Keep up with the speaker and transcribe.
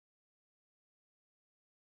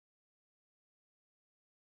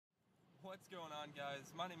What's going on, guys?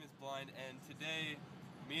 My name is Blind, and today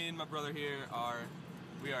me and my brother here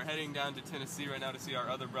we are heading down to Tennessee right now to see our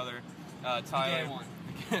other brother, Tyler. The gay one.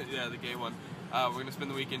 Yeah, the gay one. We're gonna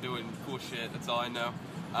spend the weekend doing cool shit. That's all I know.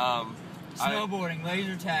 Snowboarding,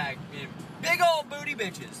 laser tag, and big old booty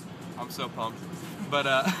bitches. I'm so pumped. But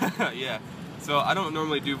yeah. So I don't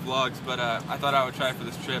normally do vlogs, but I thought I would try for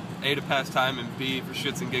this trip. A, to pass time, and B, for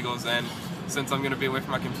shits and giggles. And since I'm gonna be away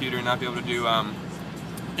from my computer and not be able to do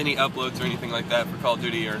any uploads or anything like that for Call of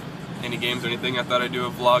Duty or any games or anything, I thought I'd do a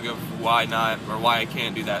vlog of why not, or why I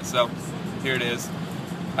can't do that. So here it is.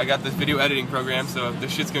 I got this video editing program, so this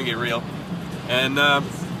shit's gonna get real. And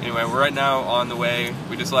anyway, we're right now on the way.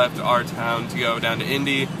 We just left our town to go down to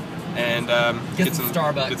Indy and get some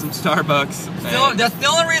Starbucks. Get some Starbucks. That's the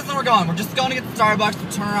only reason we're going. We're just going to get the Starbucks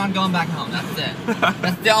to turn around going back home. That's it.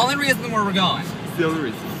 That's the only reason where we're going. That's the only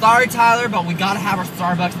reason. Sorry, Tyler, but we gotta have our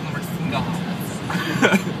Starbucks and then we're just gonna go home.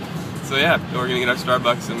 So yeah, we're gonna get our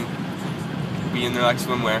Starbucks and be in there like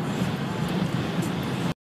swimwear.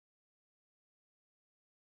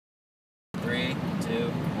 3, 2,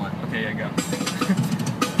 1. Okay, yeah, go.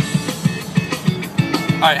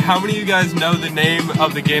 Alright, how many of you guys know the name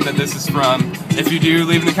of the game that this is from? If you do,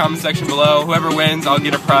 leave in the comment section below. Whoever wins, I'll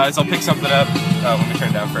get a prize. I'll pick something up. Oh, let me turn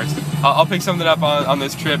it down first. I'll pick something up on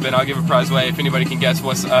this trip and I'll give a prize away if anybody can guess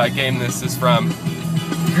what game this is from.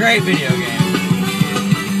 Great video game.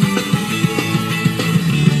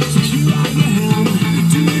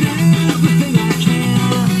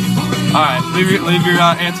 Alright, leave your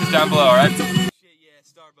answers down below, alright? Shit, yeah,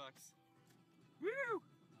 Starbucks. Woo!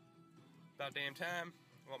 About damn time.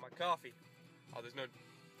 I want my coffee. Oh, there's no...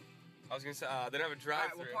 I was gonna say, they don't have a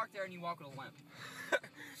drive-thru. Alright, we'll park there and you walk with a limp.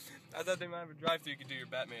 I thought they might have a drive-thru, you could do your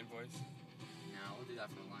Batman voice. No, we'll do that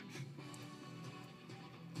for lunch.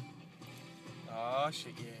 Oh,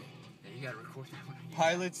 shit, yeah. Yeah, you gotta record that one.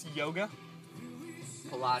 Pilots Yoga?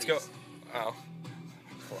 Pilates. Let's go. Oh.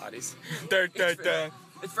 Pilates. Da.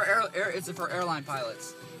 It's for airline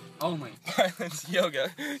pilots only. Pilots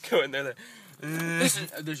Yoga. Go in there. This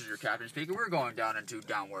is your captain speaking. We're going down into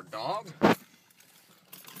Downward Dog.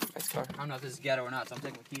 Nice car. I don't know if this is ghetto or not, so I'm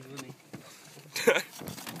taking the keys with me.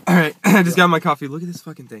 Alright, I just got my coffee. Look at this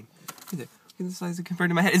fucking thing. Look at the size of it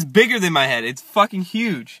compared to my head. It's bigger than my head. It's fucking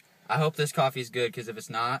huge. I hope this coffee's good, because if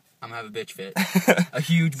it's not, I'm gonna have a bitch fit. A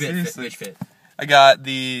huge bitch fit. I got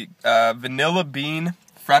the vanilla bean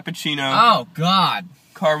frappuccino. Oh, God.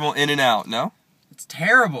 Caramel in and out. No? It's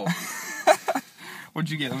terrible.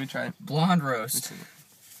 What'd you get? Let me try it. Blonde roast.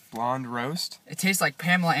 Blonde roast? It tastes like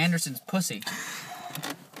Pamela Anderson's pussy.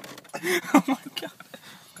 Oh my God.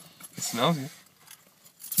 It smells good.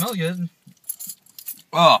 It smells good.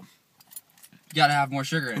 Oh. You gotta have more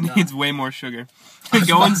sugar in it. It needs way more sugar.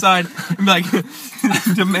 Go inside and be like,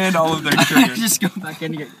 demand all of their sugar. Just go back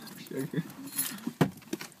in to get sugar.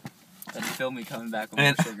 That's film me coming back with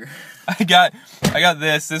more sugar. I got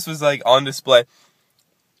this. This was like on display.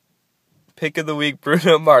 Pick of the week,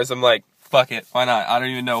 Bruno Mars. I'm like, fuck it, why not? I don't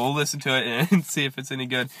even know. We'll listen to it and see if it's any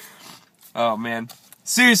good. Oh man,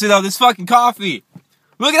 seriously though, this fucking coffee.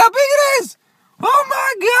 Look at how big it is. Oh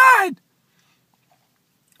my God.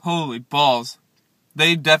 Holy balls.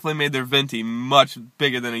 They definitely made their venti much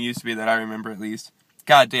bigger than it used to be, that I remember at least.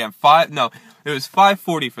 God damn, it was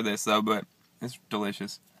 $5.40 for this though, but it's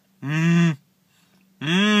delicious. Yeah,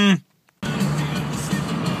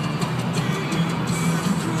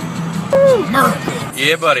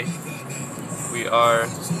 buddy. We are.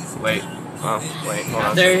 Wait. Oh, wait. Hold on.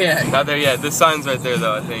 Not there yet. Not there yet. This sign's right there,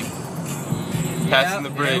 though, I think. Passing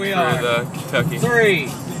the bridge for the Kentucky. 3,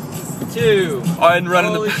 2. Oh, and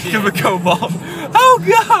running the back of a Cobalt. Oh,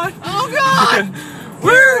 God. Oh, God.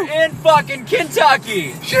 We're in fucking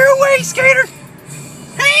Kentucky. Sure way, skater.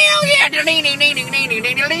 Hell yeah!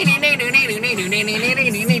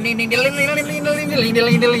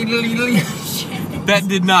 That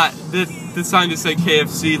did not. The sign just said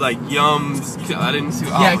KFC, like Yums. I didn't see.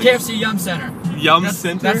 Yeah, KFC Yum Center. Yum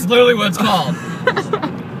Center? That's literally what it's called.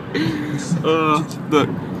 Look.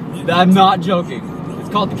 I'm not joking. It's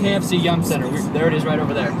called the KFC Yum Center. There it is, right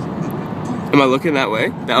over there. Am I looking that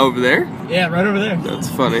way? Now over there? Yeah, right over there. That's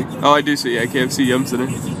funny. Oh, I do see. Yeah, KFC Yum Center.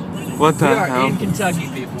 What the hell? We are in Kentucky,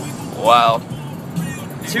 people. Wow.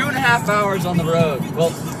 2.5 hours on the road. Well,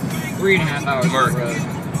 3.5 hours on the road.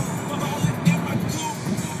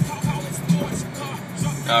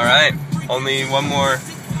 Alright. Only one more.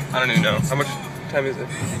 I don't even know. How much time is it?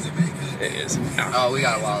 It is. Oh, we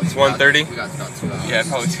got a while. It's 1:30? We got about 2 hours. Yeah,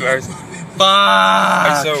 probably 2 hours.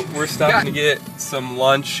 Fuck! So we're stopping to get some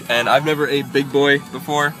lunch, and I've never ate Big Boy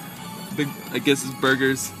before. I guess it's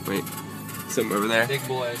burgers. Wait. somewhere over there. Big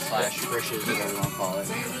boy / Frisch's, whatever you want to call it.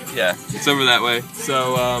 Yeah, it's over that way.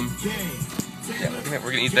 So, yeah,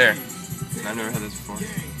 we're gonna eat there. I've never had this before.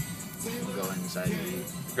 We'll go inside and eat.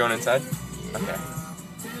 We're going inside? Okay.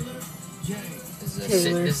 This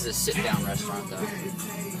is a sit-down restaurant, though.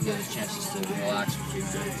 Give us chances to relax for a few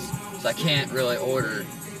minutes. So I can't really order.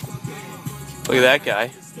 Look at that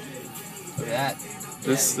guy. Look at that.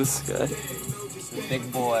 This guy.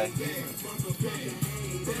 Big boy.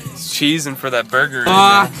 It's cheesing for that burger.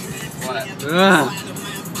 What?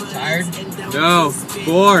 Tired? No.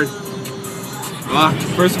 Bored.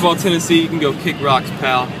 First of all, Tennessee, you can go kick rocks,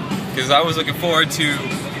 pal. Because I was looking forward to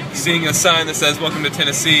seeing a sign that says "Welcome to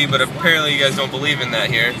Tennessee," but apparently you guys don't believe in that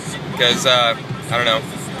here. Because, I don't know,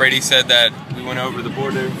 Brady said that we went over the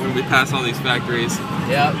border when we passed all these factories.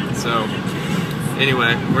 Yep. So,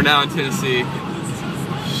 anyway, we're now in Tennessee.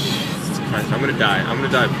 Jesus Christ, I'm gonna die. I'm gonna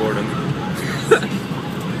die of boredom.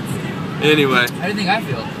 Anyway. How do you think I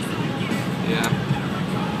feel? Yeah.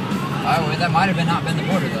 That might have not been the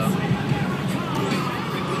border, though.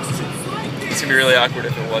 It's gonna be really awkward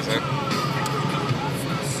if it wasn't.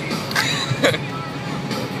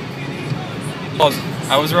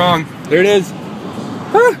 I was wrong. There it is.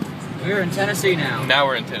 We're in Tennessee now. Now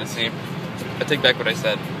we're in Tennessee. I take back what I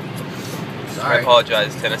said. Sorry. I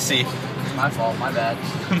apologize, Tennessee. It's my fault, my bad.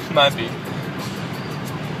 Might be.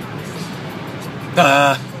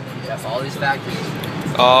 Yeah, follow these factories.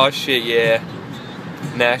 Oh shit, yeah.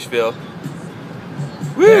 Nashville.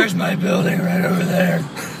 Woo. There's my building right over there.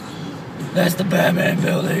 That's the Batman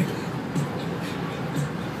building.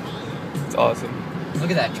 It's awesome. Look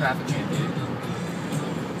at that traffic jam, dude.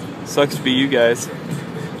 Sucks to be you guys.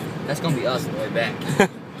 That's gonna be us on the way back.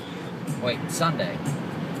 Wait, Sunday.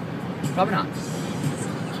 Probably not.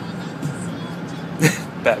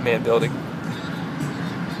 Batman building.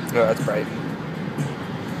 Oh, that's bright.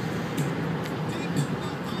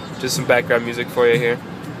 Just some background music for you here.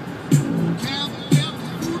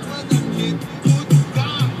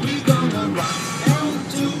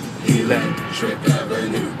 Electric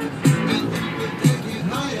Avenue.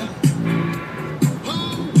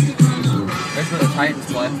 There's where the Titans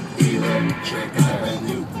play. Electric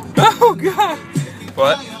Avenue. Oh god!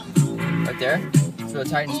 What? Right there. That's where the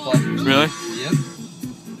Titans play. Really? Yep.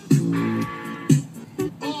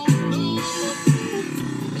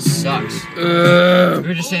 This sucks. We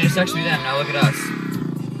were just saying it sucks to be them. Now look at us.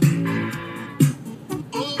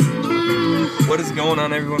 What is going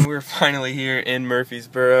on, everyone? We're finally here in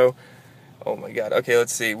Murfreesboro. Oh my god. Okay,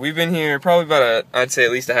 let's see. We've been here probably about I'd say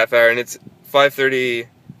at least a half hour, and it's 5:30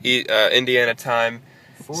 Indiana time.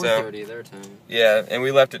 4:30 their time. Yeah, and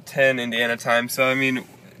we left at 10 Indiana time. So I mean,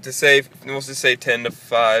 we'll just say 10 to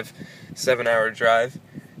 5, 7-hour drive.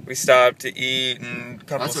 We stopped to eat and a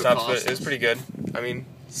couple That's what stops, cost but it was us. pretty good. I mean,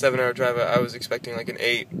 7-hour drive. I was expecting like an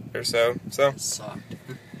 8 or so. So. It sucked.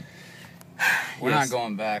 We're Yes. not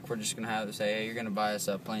going back. We're just gonna have to say, hey, you're gonna buy us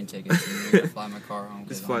plane tickets and you're gonna fly my car home.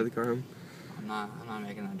 Just fly the car home. I'm not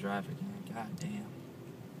making that drive again. God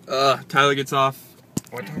damn. Tyler gets off.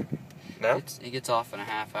 What time? No? He gets off in a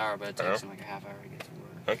half hour, but it takes him like a half hour to get to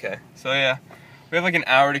work. Okay. So yeah, we have like an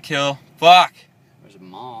hour to kill. Fuck. There's a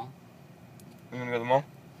mall. We're gonna go to the mall.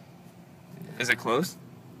 Is it close?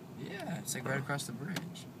 Yeah, it's like right across the bridge.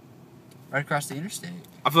 Right across the interstate.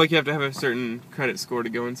 I feel like you have to have a certain credit score to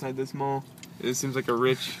go inside this mall. It seems like a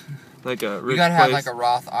rich You gotta place. have like a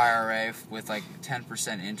Roth IRA with like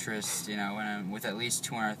 10% interest, you know, and with at least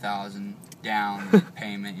 $200,000 down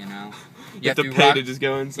payment, you know. You have to pay to just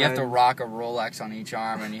go inside. You have to rock a Rolex on each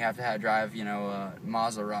arm, and you have to drive, you know, a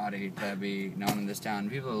Maserati to be known in this town.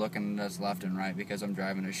 People are looking at us left and right because I'm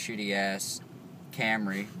driving a shitty ass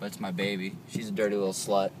Camry, but it's my baby. She's a dirty little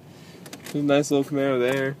slut. There's a nice little Camaro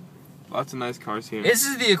there. Lots of nice cars here. This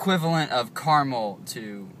is the equivalent of Carmel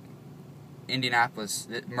to Indianapolis.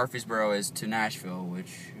 Murfreesboro is to Nashville,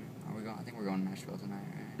 which are we going? I think we're going to Nashville tonight,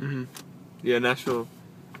 right? Mhm. Yeah, Nashville.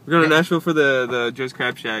 We're going to Nashville for the Joe's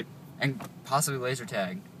Crab Shack. And possibly laser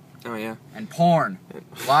tag. Oh yeah. And porn.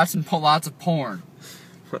 Lots of porn.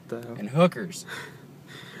 What the hell? And hookers.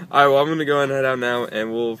 All right, well I'm gonna go and head out now,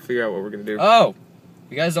 and we'll figure out what we're gonna do. Oh,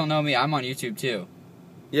 you guys don't know me. I'm on YouTube too.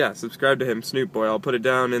 Yeah, subscribe to him, Snoop Boy. I'll put it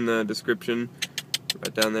down in the description,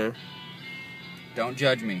 right down there. Don't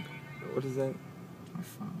judge me. What is that? My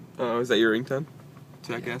phone. Oh, is that your ringtone?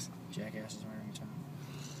 Jackass. Yeah, Jackass is my ringtone.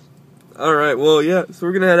 All right, well yeah, so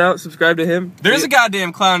we're gonna head out. Subscribe to him. There's a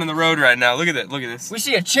goddamn clown in the road right now. Look at that. Look at this. We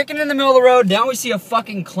see a chicken in the middle of the road. Now we see a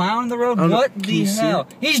fucking clown in the road. I don't know. What Can the you see hell?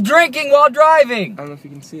 it? He's drinking while driving. I don't know if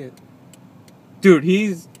you can see it. Dude,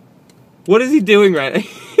 he's... What is he doing right now?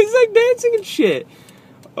 He's like dancing and shit.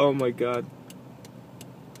 Oh my god.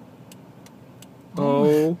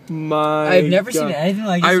 Oh my I've never God. seen anything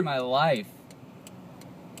like this in my life.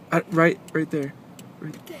 Right there.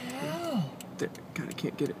 What the hell? There. God, I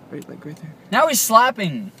can't get it. Right there. Now he's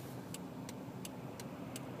slapping.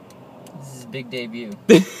 This is his big debut.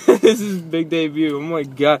 This is his big debut. Oh my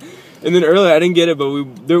God. And then earlier, I didn't get it, but we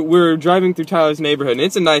were driving through Tyler's neighborhood, and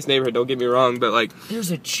it's a nice neighborhood, don't get me wrong, but like... There's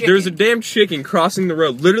a chicken. There's a damn chicken crossing the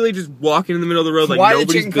road, literally just walking in the middle of the road like Why nobody's did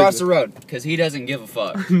the chicken business. cross the road? Because he doesn't give a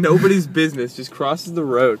fuck. Nobody's business, just crosses the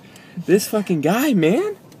road. This fucking guy,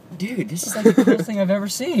 man. Dude, this is like the coolest thing I've ever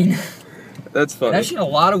seen. That's funny. And I've seen a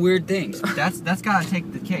lot of weird things. That's gotta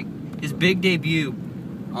take the cake. His big debut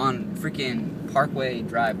on freaking Parkway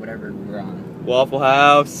Drive, whatever we're on. Waffle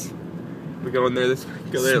House. We're going there this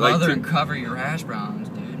week. Go there Smother like and cover your hash browns,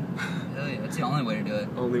 dude. Hell yeah, that's the only way to do it.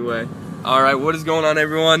 Only way. Alright, what is going on,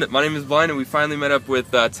 everyone? My name is Blind, and we finally met up with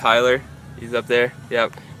Tyler. He's up there.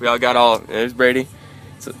 Yep. We all got all... There's Brady.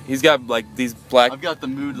 So he's got like these black... I've got the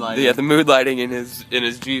mood lighting. Yeah, the mood lighting in his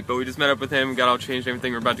Jeep, but we just met up with him, got all changed and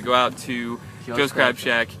everything. We're about to go out to Joe's Crab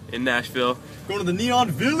Shack in Nashville. Going to the Neon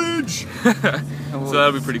Village! So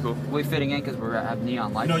that'll be pretty cool. We're fitting in because we have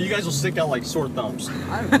neon lighting. No, you guys will stick out like sore thumbs.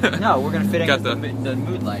 No, we're gonna fit in Got with the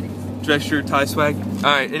mood lighting. Dress shirt, tie swag.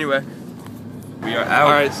 Alright, anyway. We are out.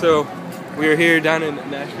 Alright, so we are here down in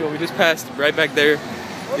Nashville. We just passed right back there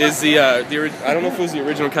is the I don't know if it was the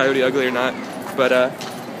original Coyote Ugly or not, but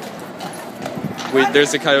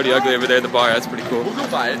there's the Coyote Ugly over there at the bar. That's pretty cool. We'll go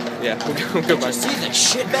buy it. Yeah, we'll go buy it. See the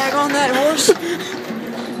shit bag on that horse?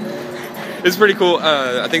 It's pretty cool.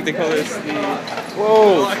 I think they call this the...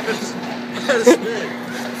 Whoa! That is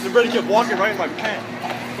big. The Brady kept walking right in my pants.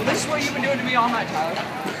 Well, this is what you've been doing to me all night, Tyler.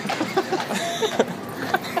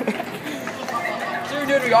 So you're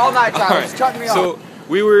doing to me all night, Tyler. Alright, Just cutting me off. so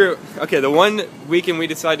we were... Okay, the one weekend we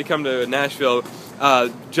decided to come to Nashville,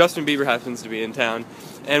 Justin Bieber happens to be in town.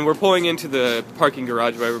 And we're pulling into the parking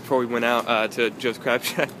garage right before we went out to Joe's Crab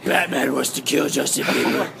Shack. Batman wants to kill Justin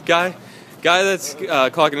Bieber. Guy that's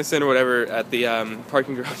clocking us in or whatever at the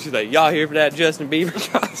parking garage is like, y'all here for that Justin Bieber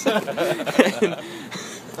concert?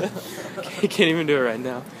 He can't even do it right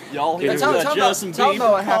now. Y'all here for Tell that Justin me Bieber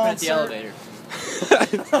about what happened at the concert?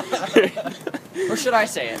 elevator. Or should I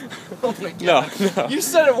say it? Oh my God. No. You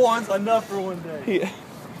said it once, enough for one day. Yeah.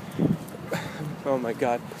 Oh my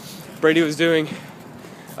God. Brady was doing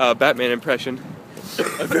a Batman impression.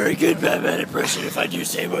 A very good Batman impression, if I do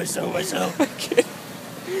say so myself.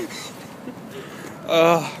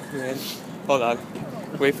 Oh man. Hold on.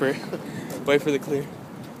 Wait for the clear.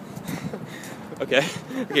 Okay,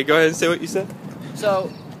 go ahead and say what you said. So,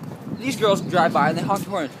 these girls drive by and they honk the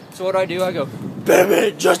horn. So what do? I go,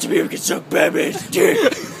 Batman, Justin Bieber can suck Batman's dick.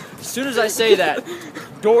 as soon as I say that,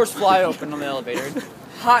 doors fly open on the elevator.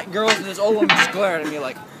 Hot girls and this old woman just glaring at me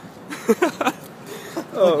like,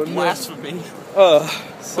 Oh no. Blasphemy.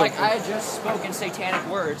 So like I had just spoken satanic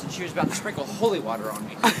words and she was about to sprinkle holy water on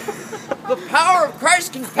me. The power of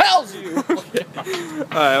Christ compels you!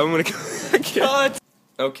 Alright, I'm gonna go.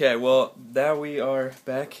 Okay, well, now we are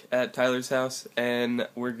back at Tyler's house, and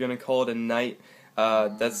we're gonna call it a night.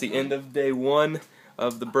 That's the end of day one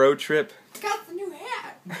of the bro trip. Got the new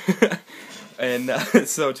hat! And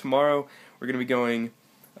so tomorrow we're gonna be going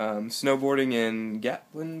snowboarding in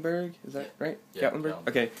Gatlinburg. Is that right? Yeah, Gatlinburg? Gatlinburg.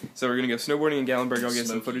 Okay, so we're gonna go snowboarding in Gatlinburg. I'll get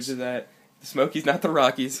some footage of that. The Smokies, not the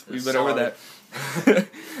Rockies. We've been over that.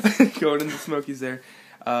 Going in the Smokies there.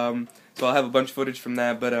 So I'll have a bunch of footage from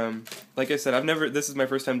that, but like I said, this is my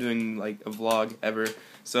first time doing like a vlog ever,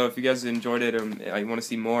 so if you guys enjoyed it and you want to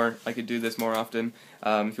see more, I could do this more often.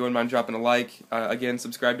 If you wouldn't mind dropping a like, again,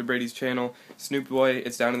 subscribe to Brady's channel, Snoop Boy,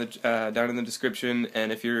 it's down in the description,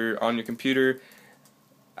 and if you're on your computer,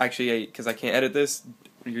 actually, because I can't edit this,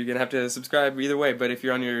 you're going to have to subscribe either way, but if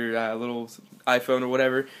you're on your little iPhone or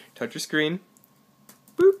whatever, touch your screen,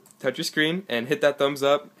 boop, touch your screen and hit that thumbs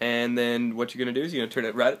up, and then what you're going to do is you're going to turn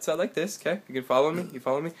it right outside like this, okay? You can follow me,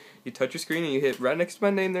 you touch your screen and you hit right next to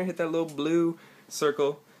my name there, hit that little blue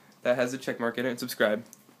circle that has a check mark in it, and subscribe.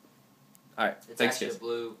 Alright, thanks guys. It's actually a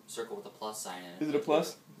blue circle with a plus sign in it. Is it a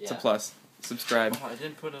plus? Yeah. It's a plus. Subscribe. Oh, I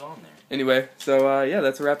didn't put it on there. Anyway, so yeah,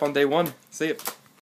 that's a wrap on day one. See ya.